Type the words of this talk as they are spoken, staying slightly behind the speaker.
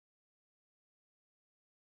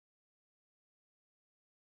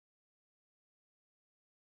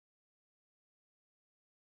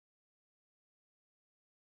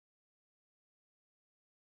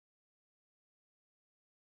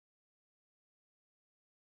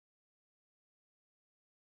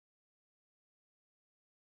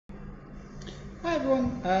Hi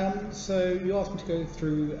everyone, so you asked me to go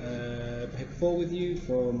through paper 4 with you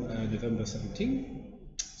from November 17,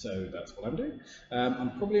 so that's what I'm doing.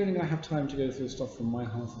 I'm probably only going to have time to go through stuff from my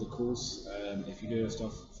half of the course. If you do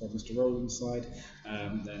stuff from Mr. Rowland's side,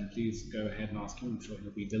 then please go ahead and ask him. I'm sure he'll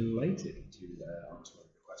be delighted to answer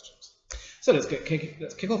your questions. So let's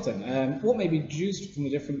kick off then. What may be deduced from the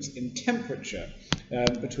difference in temperature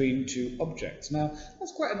between two objects? Now,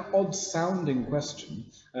 that's quite an odd sounding question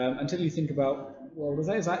until you think about, well,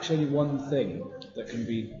 there's actually only one thing that can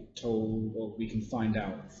be told, or we can find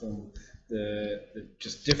out from the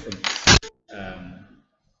just difference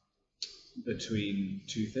between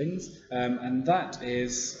two things, and that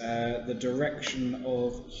is the direction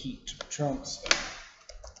of heat transfer.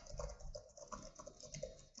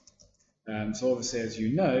 So obviously, as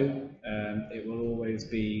you know, it will always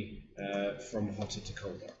be from hotter to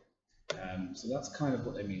colder. So that's kind of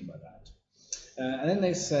what they mean by that. And then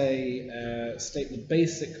they say, state the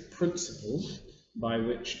basic principle by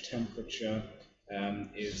which temperature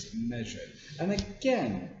is measured. And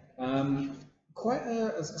again, quite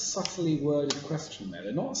a subtly worded question there.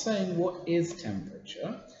 They're not saying what is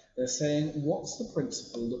temperature, they're saying what's the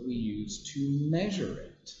principle that we use to measure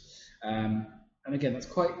it. And again, it's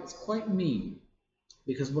quite mean,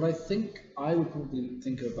 because what I think I would probably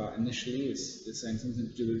think about initially is saying something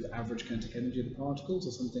to do with average kinetic energy of the particles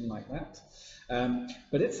or something like that.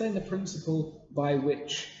 But it's saying the principle by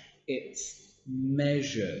which it's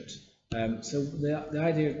measured. So the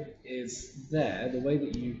idea is there, the way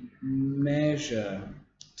that you measure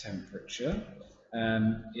temperature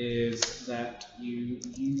is that you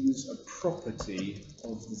use a property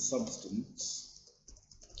of the substance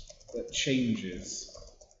that changes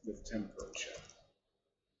with temperature.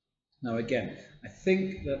 Now again, I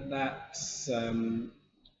think that that's a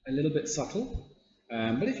little bit subtle,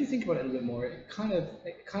 but if you think about it a little bit more, it kind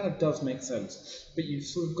of does make sense. But you've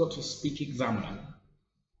sort of got to speak examiner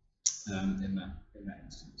in that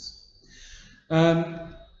instance.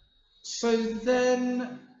 So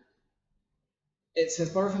then it says,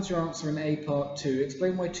 by reference to your answer in A part 2,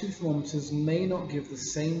 explain why two thermometers may not give the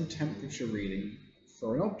same temperature reading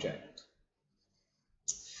for an object.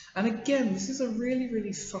 And again, this is a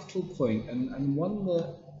really subtle point, and one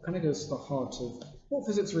that kind of goes to the heart of what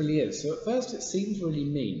physics really is. So at first it seems really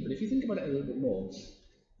mean, but if you think about it a little bit more,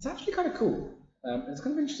 it's actually kind of cool. It's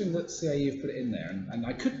kind of interesting that CIE have put it in there, and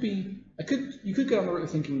you could go on the route of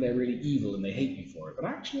thinking they're really evil and they hate me for it, but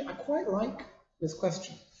actually I quite like this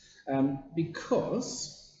question,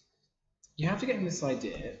 because you have to get in this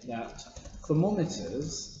idea that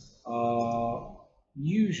thermometers are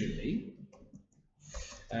usually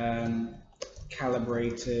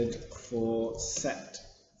calibrated for set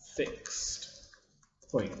fixed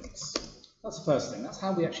points. That's the first thing. That's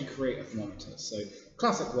how we actually create a thermometer. So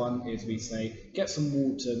classic one is we say get some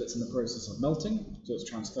water that's in the process of melting, so it's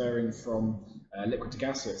transferring from liquid to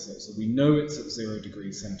gas, so we know it's at 0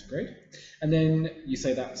 degrees centigrade, and then you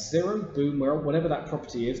say that's 0, boom, whatever that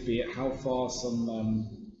property is, be it how far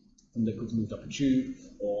some liquid's moved up a tube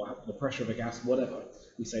or the pressure of a gas, whatever,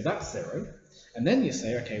 we say that's 0. And then you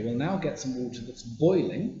say, okay, well now get some water that's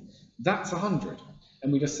boiling, that's 100.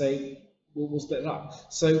 And we just say, we'll split it up.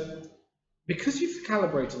 So because you've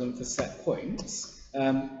calibrated them for set points,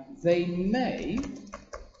 they may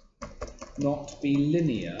not be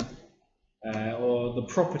linear, or the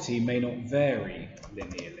property may not vary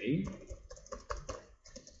linearly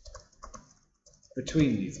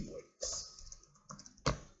between these points.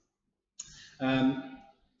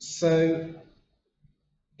 So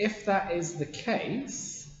if that is the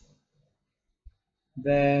case,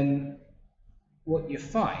 then what you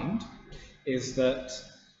find is that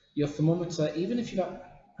your thermometer, even if you've not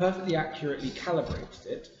perfectly accurately calibrated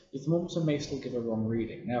it, your thermometer may still give a wrong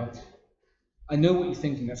reading. Now, I know what you're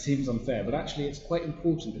thinking, that seems unfair, but actually it's quite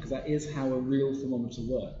important because that is how a real thermometer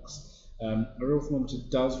works. A real thermometer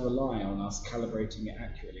does rely on us calibrating it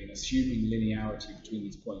accurately and assuming linearity between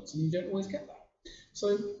these points, and you don't always get that.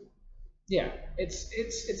 So yeah,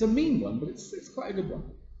 it's a mean one, but it's quite a good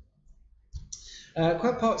one.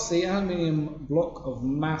 Quite part C, aluminium block of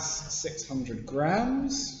mass 600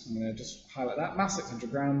 grams. I'm going to just highlight that. Mass 600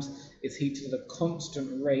 grams is heated at a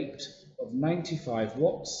constant rate of 95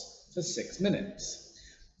 watts for 6 minutes.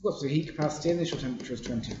 We've got the heat capacity, initial temperature is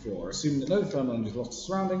 24. Assume that no thermal energy is lost to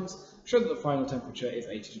surroundings. Show that the final temperature is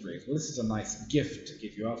 80 degrees. Well, this is a nice gift to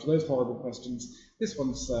give you after those horrible questions. This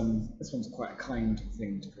one's quite a kind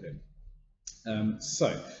thing to put in.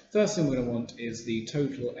 So, first thing we're going to want is the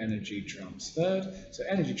total energy transferred. So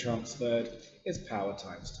energy transferred is power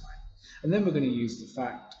times time. And then we're going to use the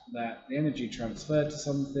fact that the energy transferred to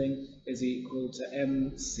something is equal to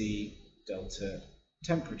mc delta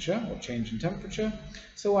temperature, or change in temperature.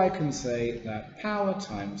 So I can say that power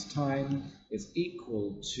times time is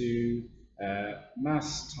equal to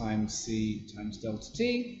mass times C times delta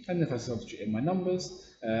T, and if I substitute in my numbers,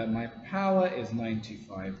 my power is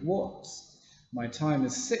 95 watts, my time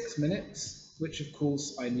is 6 minutes, which of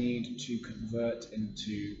course I need to convert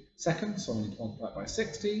into seconds, so I'm going to multiply it by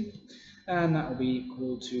 60, and that will be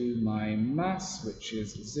equal to my mass, which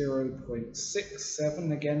is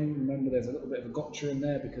 0.67. Again, remember there's a little bit of a gotcha in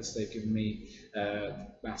there because they've given me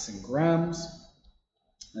mass in grams,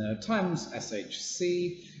 times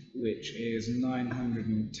SHC, which is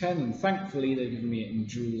 910, and thankfully they've given me it in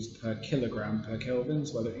joules per kilogram per Kelvin,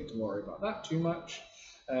 so I don't need to worry about that too much,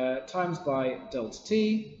 times by delta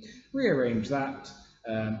T, rearrange that,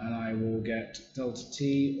 and I will get delta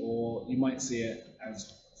T, or you might see it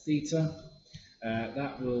as theta,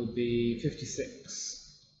 that will be 56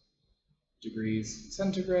 degrees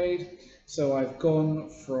centigrade. So I've gone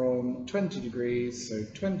from 20 degrees, so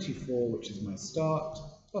 24, which is my start,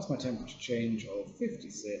 plus my temperature change of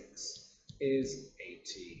 56 is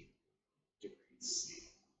 80 degrees C.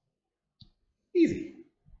 Easy.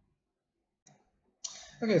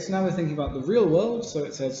 Okay, so now we're thinking about the real world. So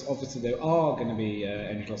it says obviously there are going to be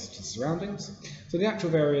energy losses to surroundings. So the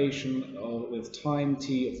actual variation with time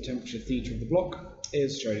t of the temperature theta of the block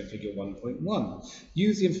is shown in figure 1.1.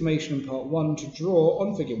 Use the information in part 1 to draw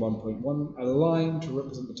on figure 1.1 a line to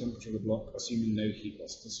represent the temperature of the block, assuming no heat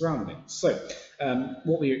loss to the surroundings. So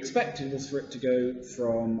what we expected was for it to go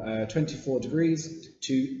from 24 degrees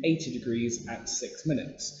to 80 degrees at 6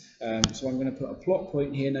 minutes. So I'm going to put a plot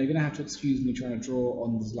point here. Now you're going to have to excuse me trying to draw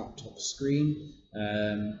on this laptop screen.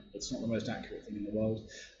 It's not the most accurate thing in the world.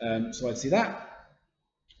 So I'd see that.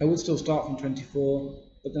 I would still start from 24,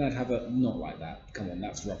 but then I'd have a not like that. Come on,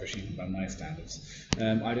 that's rubbish even by my standards.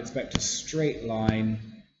 I'd expect a straight line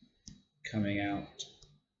coming out,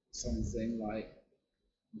 something like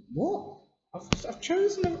what? I've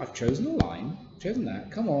chosen a line. I've chosen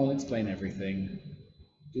that. Come on, explain everything.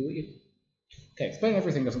 Do what you. Okay, explain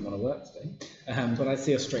everything doesn't want to work today, but I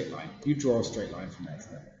see a straight line. You draw a straight line from there to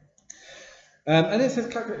there. And it says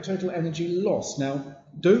calculate total energy loss. Now,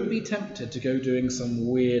 don't be tempted to go doing some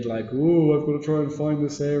weird, like, oh, I've got to try and find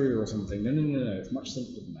this area or something. No, it's much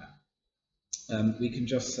simpler than that. We can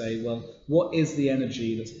just say, well, what is the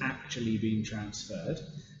energy that's actually being transferred?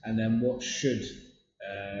 And then what should,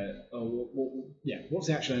 what's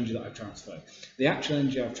the actual energy that I've transferred? The actual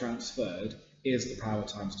energy I've transferred is the power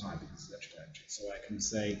times time, because it's electrical energy. So I can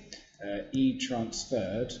say E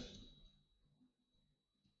transferred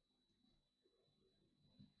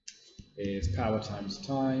is power times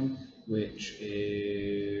time, which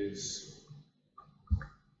is,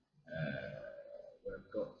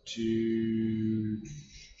 we've got to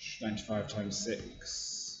 95 times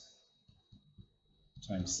 6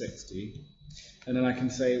 times 60. And then I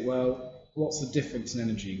can say, well, what's the difference in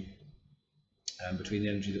energy between the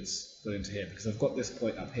energy that's gone into here? Because I've got this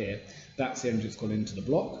point up here, that's the energy that's gone into the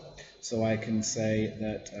block. So I can say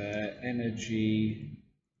that energy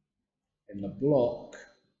in the block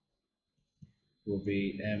will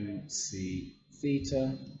be mc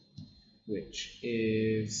theta, which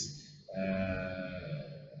is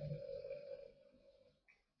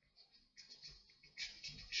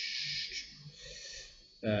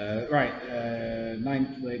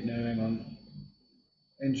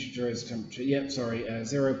energy to rise temperature,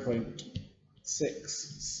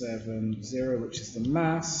 0.670, which is the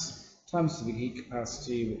mass, times the heat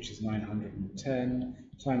capacity, which is 910,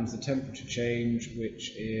 times the temperature change,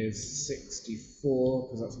 which is 64,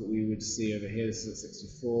 because that's what we would see over here. This is at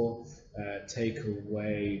 64, take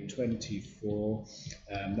away 24,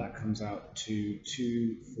 that comes out to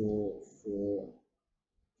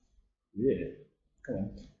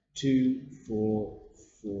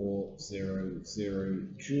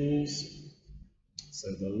 24400 joules.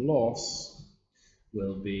 So the loss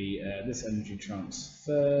will be this energy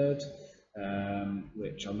transferred,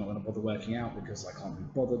 which I'm not going to bother working out because I can't be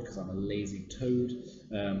bothered because I'm a lazy toad,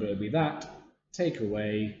 but it'll be that, take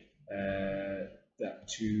away that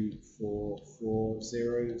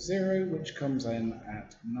 24400, which comes in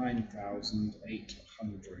at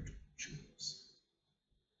 9,800 joules.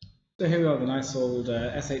 So here we are, the nice old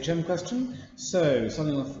SHM question. So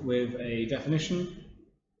starting off with a definition.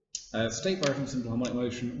 State by reference to simple harmonic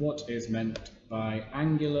motion what is meant by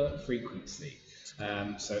angular frequency.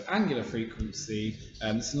 So angular frequency,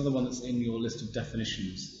 this is another one that's in your list of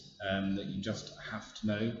definitions that you just have to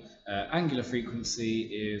know. Angular frequency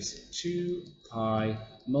is 2 pi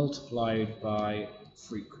multiplied by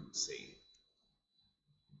frequency.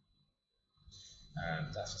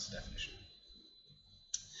 That's just a definition.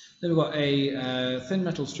 Then we've got a thin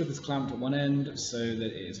metal strip is clamped at one end so that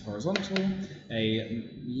it is horizontal. A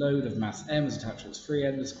load of mass M is attached to its free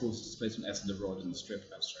end. This causes displacement S of the rod in the strip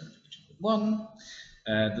as shown in figure 2.1.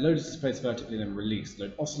 The load is displaced vertically and then released. The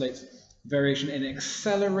load oscillates. Variation in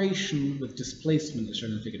acceleration with displacement is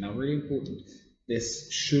shown in the figure. Now, really important,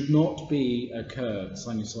 this should not be a curve, a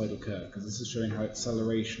sinusoidal curve, because this is showing how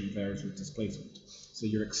acceleration varies with displacement. So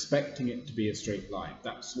you're expecting it to be a straight line.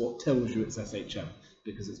 That's what tells you it's SHM,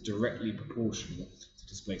 because it's directly proportional to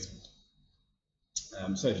displacement.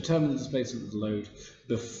 So determine the displacement of the load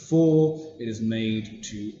before it is made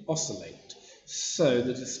to oscillate. So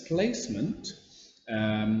the displacement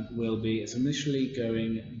will be, it's initially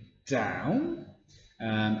going down,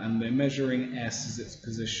 and we're measuring S as its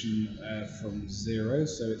position from 0,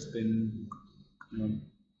 so it's been,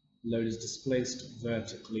 load is displaced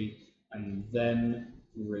vertically and then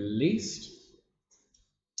released.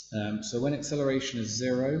 So when acceleration is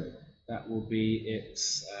 0, that will be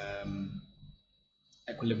its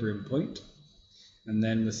equilibrium point, and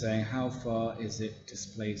then we're saying how far is it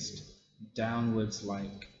displaced downwards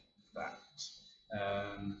like that.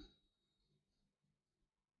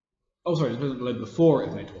 Oh, sorry, load before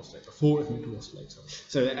it's made to oscillate. Before it's made to oscillate.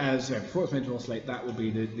 So before it's made to oscillate, that will be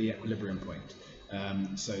the equilibrium point.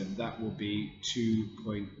 So that will be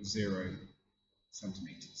 2.0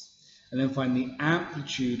 centimeters. And then find the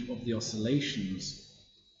amplitude of the oscillations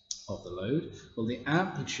of the load. Well, the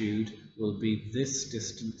amplitude will be this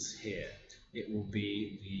distance here. It will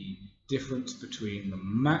be the difference between the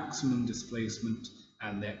maximum displacement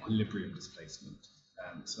and the equilibrium displacement.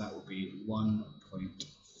 So that will be 1.5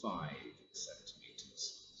 centimeters.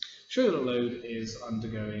 Show that the load is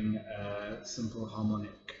undergoing simple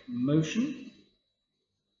harmonic motion.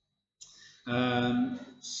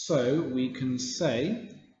 So we can say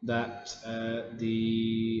that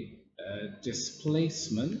the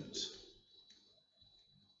displacement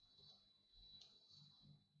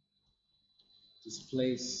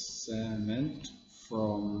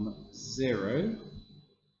from 0,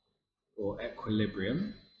 or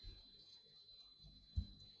equilibrium,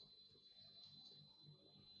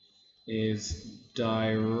 is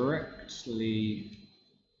directly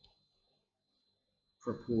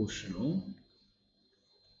proportional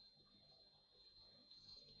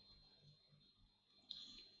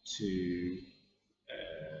to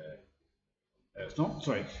it's not,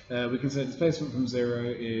 sorry, we can say displacement from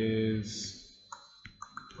 0 is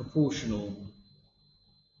proportional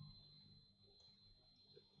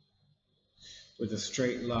with a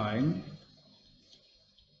straight line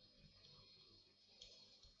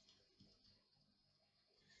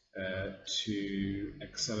to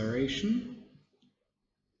acceleration,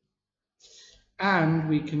 and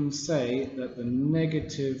we can say that the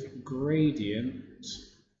negative gradient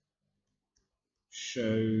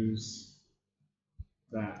shows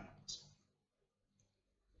that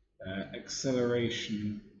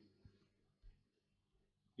acceleration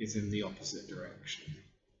is in the opposite direction.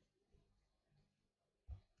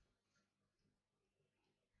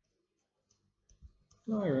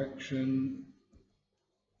 Direction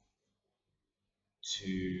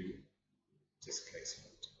to displacement.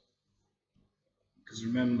 Because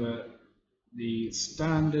remember, the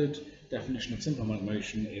standard definition of simple harmonic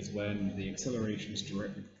motion is when the acceleration is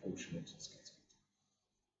directly proportional to displacement.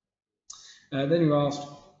 Then you're asked,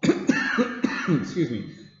 excuse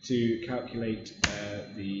me, to calculate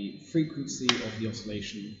the frequency of the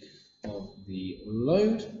oscillation of the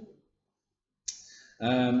load.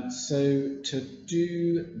 So to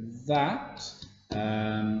do that,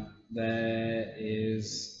 there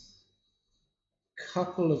is a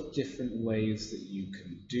couple of different ways that you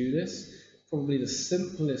can do this. Probably the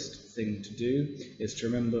simplest thing to do is to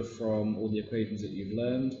remember from all the equations that you've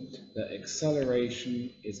learned that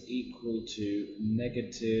acceleration is equal to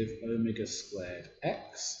negative omega squared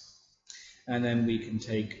x. And then we can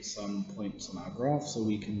take some points on our graph, so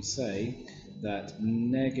we can say that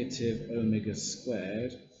negative omega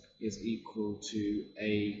squared is equal to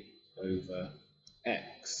a over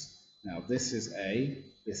x. Now this is a,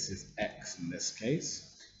 this is x in this case,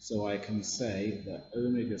 so I can say that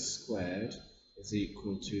omega squared is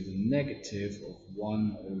equal to the negative of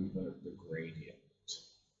 1 over the gradient.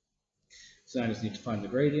 So I just need to find the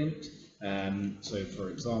gradient. So for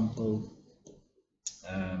example,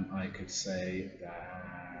 I could say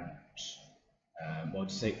that, well,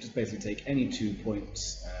 just basically take any 2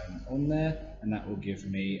 points on there, and that will give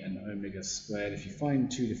me an omega squared. If you find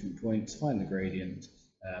 2 different points, find the gradient,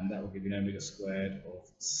 that will give you an omega squared of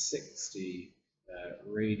 60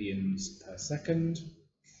 radians per second.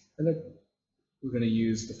 And then we're going to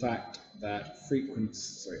use the fact that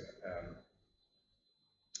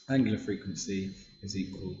angular frequency is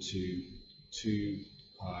equal to 2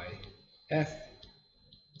 pi f.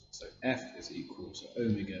 So f is equal to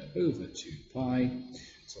omega over 2 pi.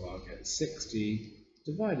 So I'll get 60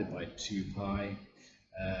 divided by 2 pi,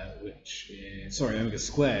 which is, sorry, omega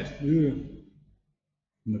squared.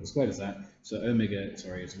 Omega squared is that. So omega,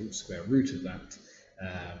 sorry, is the square root of that.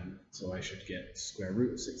 So I should get square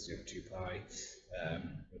root of 60 over 2 pi,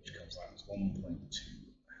 which comes out as 1.2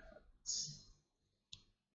 hertz.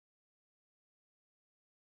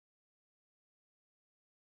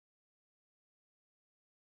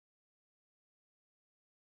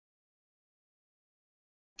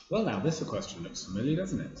 Well, now this question looks familiar,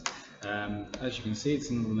 doesn't it? As you can see,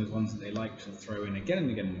 it's one of those ones that they like to throw in again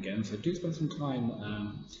and again and again. So do spend some time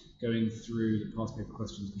going through the past paper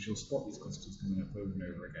questions, because you'll spot these questions coming up over and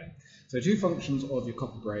over again. So two functions of your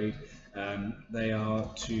copper braid, they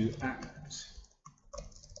are to act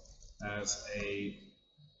as a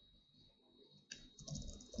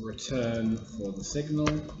return for the signal,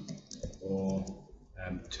 or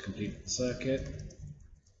to complete the circuit.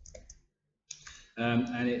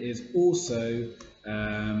 And it is also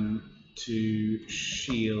to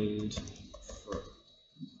shield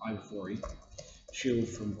shield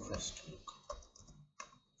from crosstalk.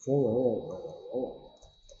 Or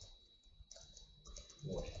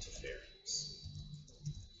interference.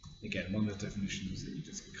 Again, one of the definitions that you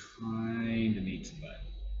just kind of need to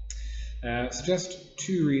learn. Suggest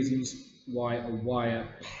two reasons why a wire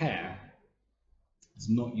pair is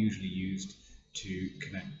not usually used to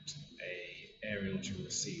connect a aerial to a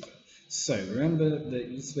receiver. So remember that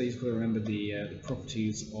this way you've got to remember the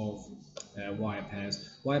properties of wire pairs.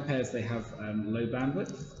 Wire pairs, they have low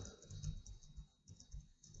bandwidth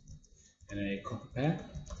in a copper pair,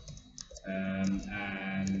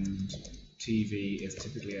 and TV is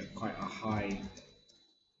typically quite a high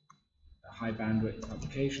bandwidth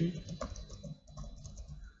application.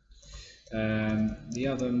 The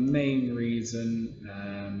other main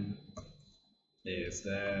reason is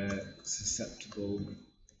they're susceptible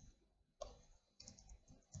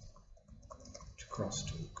to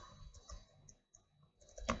crosstalk.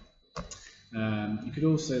 You could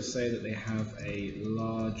also say that they have a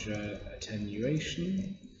larger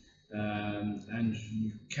attenuation, and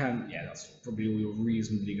you can, yeah, that's probably all you're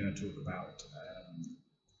reasonably going to talk about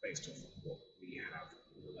based off of what we have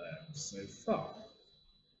learned so far.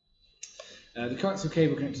 The coaxial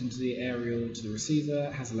cable connected into the aerial to the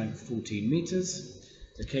receiver has a length of 14 meters.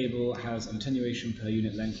 The cable has an attenuation per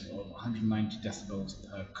unit length of 190 decibels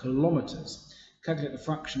per kilometers. Calculate the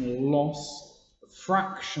fractional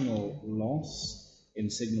loss in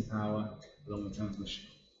signal power along the transmission.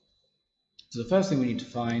 So the first thing we need to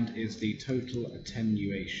find is the total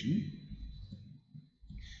attenuation.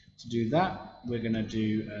 To do that, we're going to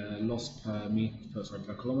do loss per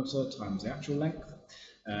kilometer times the actual length.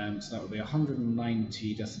 So that would be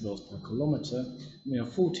 190 decibels per kilometer. We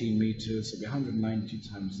have 14 meters, so it'll be 190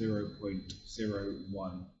 times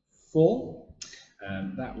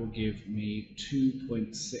 0.014. That will give me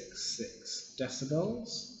 2.66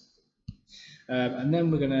 decibels. And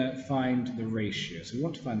then we're going to find the ratio. So we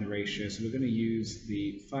want to find the ratio, so we're going to use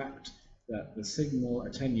the fact that the signal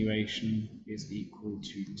attenuation is equal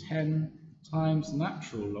to 10 times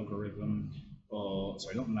natural logarithm, or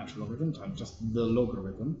sorry, not the natural logarithm, times just the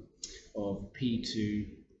logarithm of P2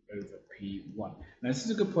 over P1. Now this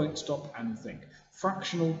is a good point to stop and think.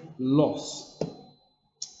 Fractional loss.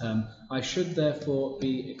 I should therefore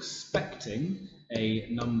be expecting a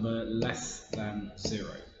number less than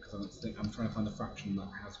 0, because I'm trying to find a fraction that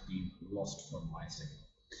has been lost from my signal.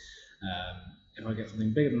 If I get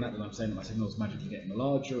something bigger than that, then I'm saying that my signal is magically getting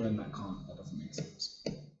larger, and that doesn't make sense.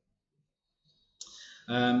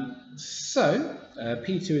 So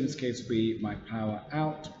P2 in this case will be my power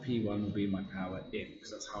out, P1 will be my power in, because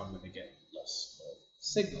that's how I'm going to get loss of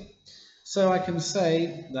signal. So I can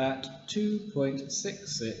say that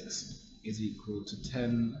 2.66 is equal to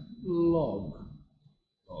 10 log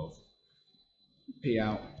of P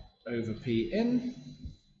out over P in.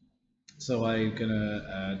 So I'm going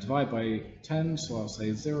to divide by 10, so I'll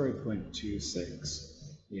say 0.26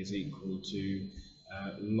 is equal to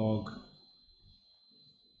log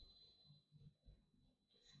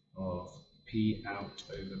of P out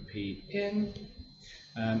over P in,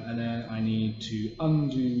 and then I need to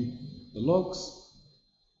undo the logs,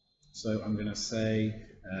 so I'm going to say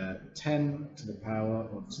 10 to the power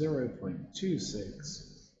of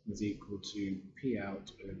 0.26 is equal to P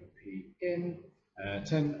out over P in,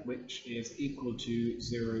 10 which is equal to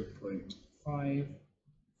 0.54.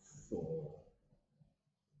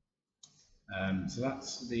 So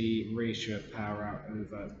that's the ratio of power out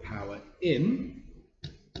over power in.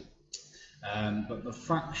 But the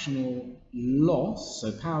fractional loss,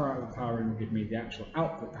 so power out of power in will give me the actual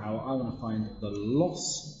output power. I want to find the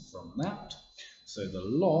loss from that. So the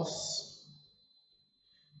loss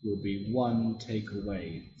will be 1 take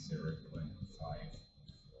away 0.54,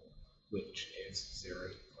 which is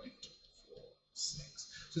 0.46.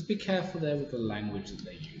 Just be careful there with the language that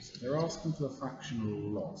they use. If they're asking for a fractional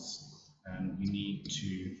loss, you need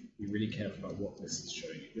to be really careful about what this is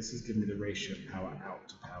showing you. This is giving me the ratio of power out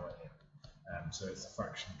to power in. So it's a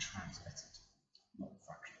fraction transmitted, not a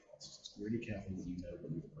fractional loss. Just be really careful that you know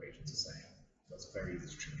what the equations are saying. That's very easy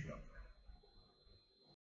to trip you up.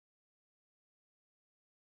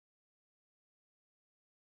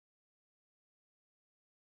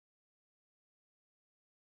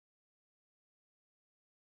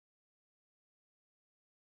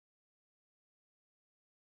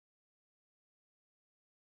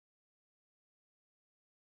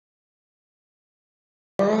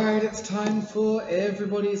 Alright, it's time for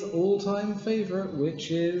everybody's all-time favourite,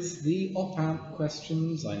 which is the op-amp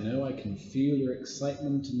questions. I know I can feel your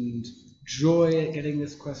excitement and joy at getting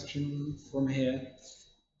this question from here.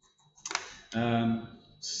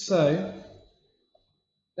 So,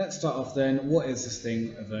 let's start off then. What is this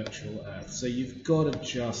thing, a virtual Earth? So you've got to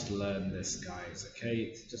just learn this, guys, okay?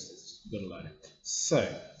 You've got to learn it. So,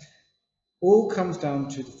 all comes down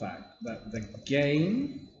to the fact that the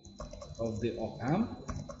gain of the op-amp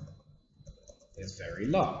is very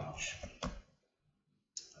large.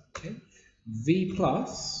 Okay, V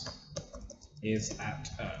plus is at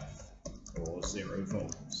Earth, or 0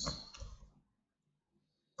 volts.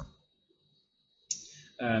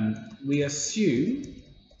 We assume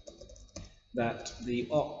that the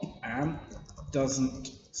op-amp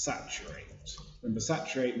doesn't saturate. Remember,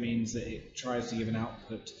 saturate means that it tries to give an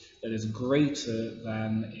output that is greater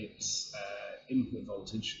than its input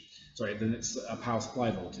voltage, than its power supply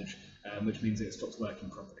voltage, which means that it stops working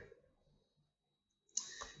properly.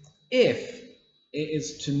 If it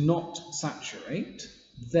is to not saturate,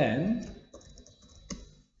 then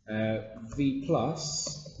V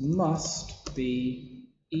plus must be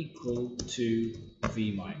equal to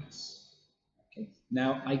V minus. Okay.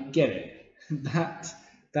 Now I get it.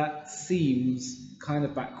 That seems kind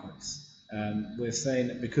of backwards. We're saying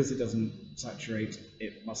that because it doesn't saturate,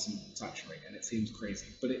 it mustn't saturate, and it seems crazy,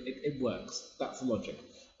 but it works. That's the logic.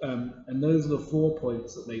 And those are the 4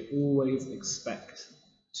 points that they always expect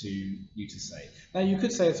you to say. Now you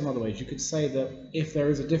could say it some other ways. You could say that if there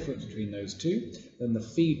is a difference between those two, then the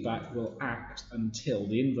feedback will act until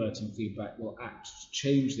the inverting feedback will act to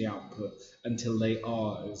change the output until they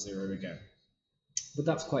are 0 again. But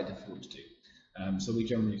that's quite difficult to do. So we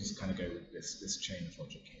generally just kind of go with this chain of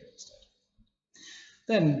logic here instead.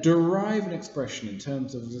 Then derive an expression in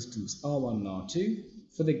terms of resistance R1 and R2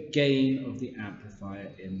 for the gain of the amplifier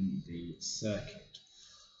in the circuit.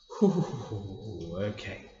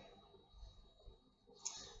 Okay.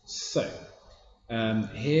 So,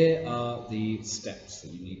 here are the steps that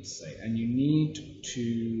you need to say, and you need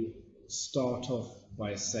to start off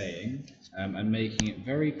by saying and making it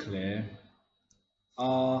very clear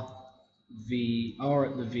R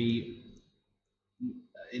at the V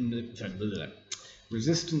in the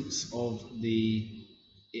resistance of the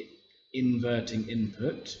inverting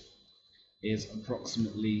input is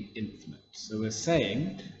approximately infinite. So we're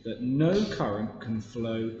saying that no current can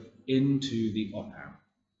flow into the op-amp.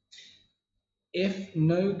 If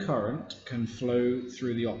no current can flow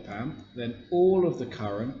through the op-amp, then all of the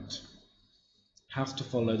current has to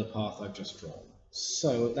follow the path I've just drawn.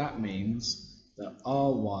 So that means that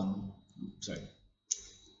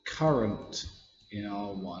current in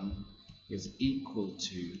R1 is equal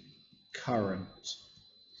to current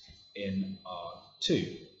in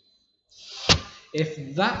R2.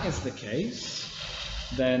 If that is the case,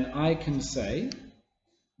 then I can say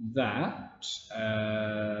that,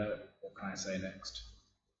 what can I say next?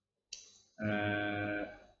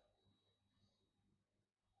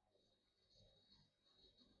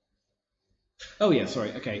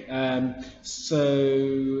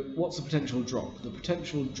 So what's the potential drop? The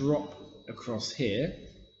potential drop across here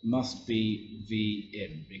must be V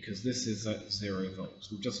in, because this is at 0 volts.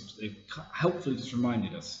 They've helpfully just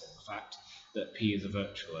reminded us of the fact that P is a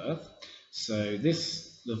virtual Earth. So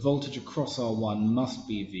the voltage across R1 must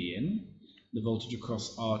be V in, the voltage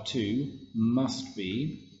across R2 must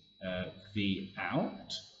be V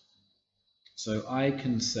out. So I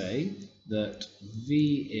can say that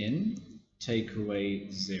V in take away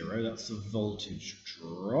 0, that's the voltage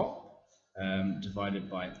drop, divided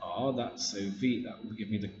by R, that will give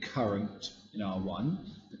me the current in R1.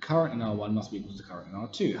 The current in R1 must be equal to the current in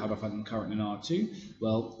R2. How do I find the current in R2?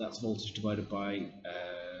 Well, that's voltage divided by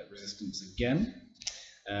resistance again.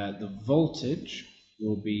 The voltage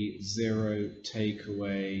will be 0 take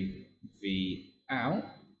away V out,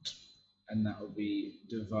 and that will be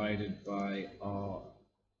divided by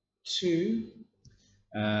R2.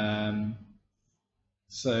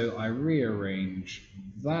 So I rearrange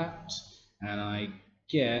that, and I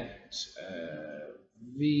get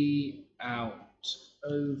V out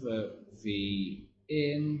over V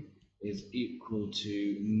in is equal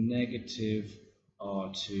to negative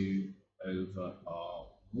R2 over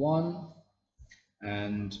R1,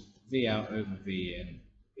 and V out over V in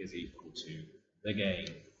is equal to the gain.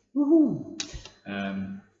 Woohoo!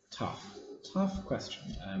 Tough question.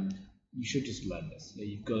 You should just learn this.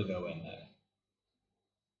 You've got to go in there.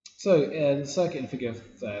 So the circuit in figure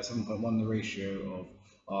 7.1, the ratio of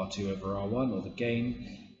R2 over R1, or the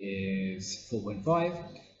gain, is 4.5.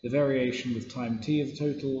 The variation with time t of the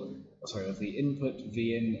of the input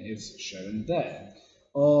V in is shown there.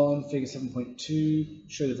 On figure 7.2,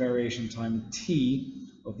 show the variation time t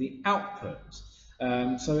of the output.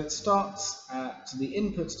 So it starts at, the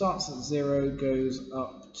input starts at 0, goes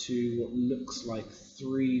up to what looks like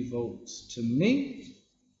 3 volts to me.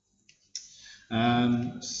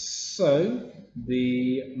 So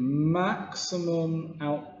the maximum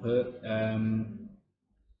output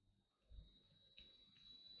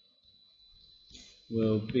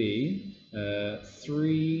will be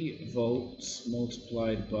 3 volts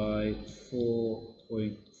multiplied by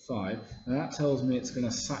 4.5, and that tells me it's going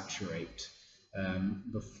to saturate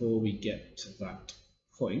before we get to that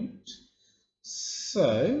point.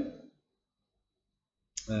 So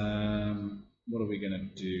what are we going to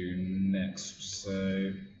do next?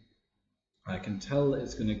 So I can tell that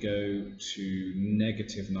it's going to go to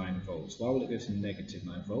negative 9 volts. Why will it go to negative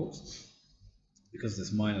 9 volts? Because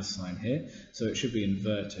there's minus sign here, so it should be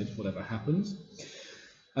inverted, whatever happens.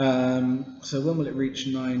 So when will it reach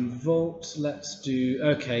 9 volts? Let's do,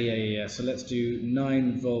 okay, so let's do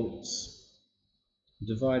 9 volts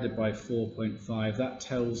divided by 4.5. That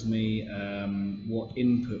tells me what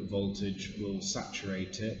input voltage will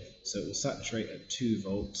saturate it. So it will saturate at 2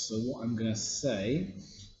 volts. So what I'm going to say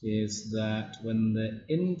is that when the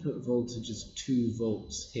input voltage is 2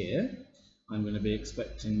 volts here, I'm going to be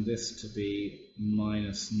expecting this to be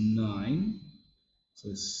minus 9.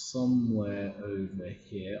 So somewhere over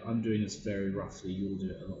here. I'm doing this very roughly. You'll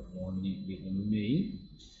do it a lot more neatly than me.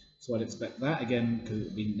 So I'd expect that again, because it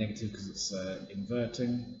would be negative because it's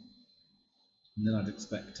inverting. And then I'd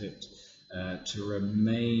expect it to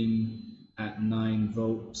remain at 9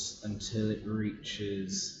 volts until it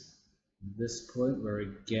reaches this point, where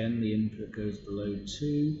again the input goes below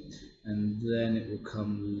 2, and then it will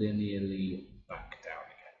come linearly back down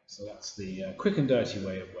again. So that's the quick and dirty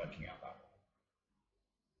way of working out that.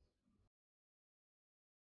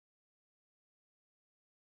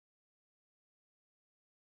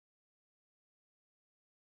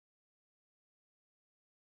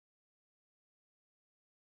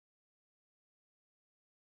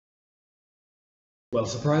 Well,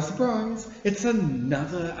 surprise, surprise, it's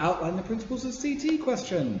another Outline the Principles of CT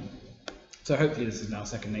question. So hopefully this is now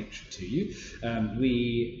second nature to you.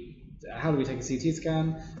 How do we take a CT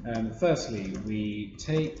scan? Firstly, we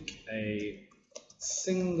take a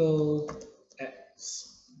single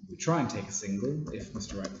we try and take a single, if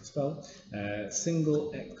Mr. Wright can spell,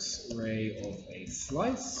 single X-ray of a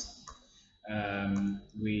slice.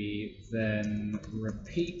 We then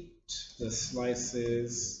repeat the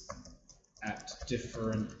slices at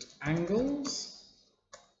different angles.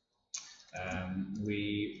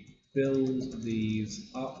 We build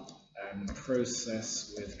these up and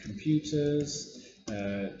process with computers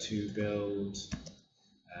to build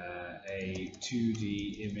a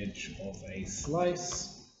 2D image of a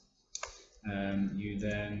slice. You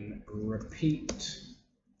then repeat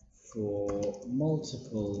for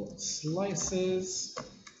multiple slices,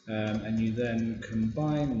 and you then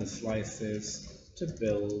combine the slices to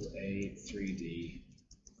build a 3D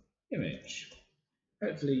image.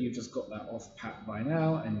 Hopefully you've just got that off pat by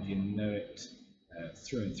now and you know it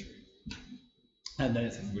through and through. And then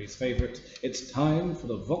it's everybody's favourite. It's time for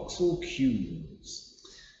the voxel cues.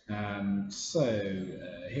 Here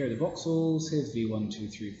are the voxels. Here's V1, 2,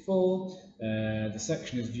 3, 4. The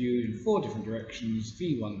section is viewed in 4 different directions,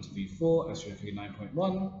 V1 to V4, as shown in figure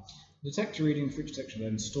 9.1. Detector readings for each section are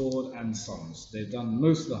then stored and summed. They've done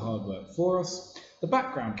most of the hard work for us. The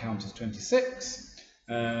background count is 26.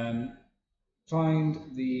 Determine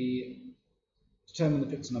the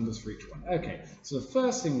pixel numbers for each one. Okay, so the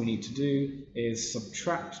first thing we need to do is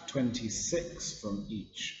subtract 26 from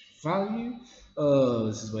each value. Oh,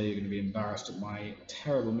 this is where you're going to be embarrassed at my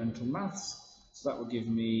terrible mental maths. So that will give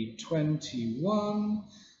me 21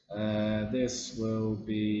 This will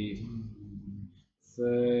be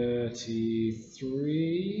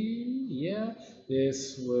 33, yeah.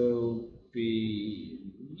 This will be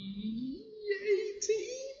 18.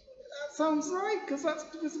 That sounds right, because that's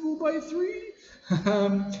divisible by 3.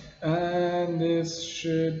 And this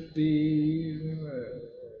should be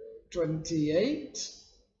 28.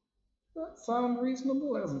 That sound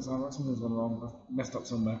reasonable? That doesn't sound right. Something's gone wrong. I've messed up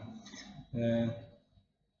somewhere.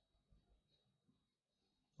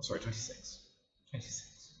 Sorry, 26.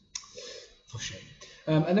 26. For shame.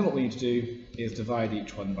 And then what we need to do is divide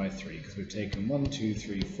each one by 3, because we've taken 1, 2,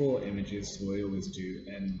 3, 4 images, so we always do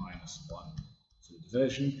n minus 1 for the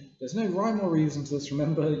division. There's no rhyme or reason to this,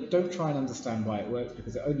 remember. Don't try and understand why it works,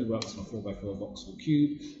 because it only works on a 4x4 voxel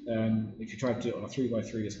cube. If you tried to do it on a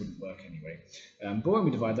 3x3, this wouldn't work anyway. But when we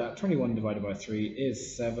divide that, 21 divided by 3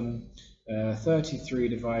 is 7. 33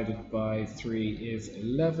 divided by 3 is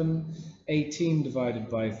 11. 18 divided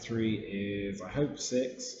by 3 is, I hope,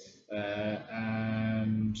 6.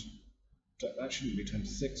 And that shouldn't be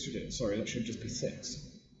 26, should it? Sorry, that should just be 6.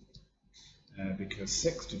 Because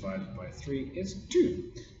 6 divided by 3 is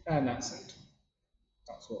 2. And that's it.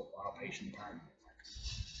 That's what our patient apparently looks like.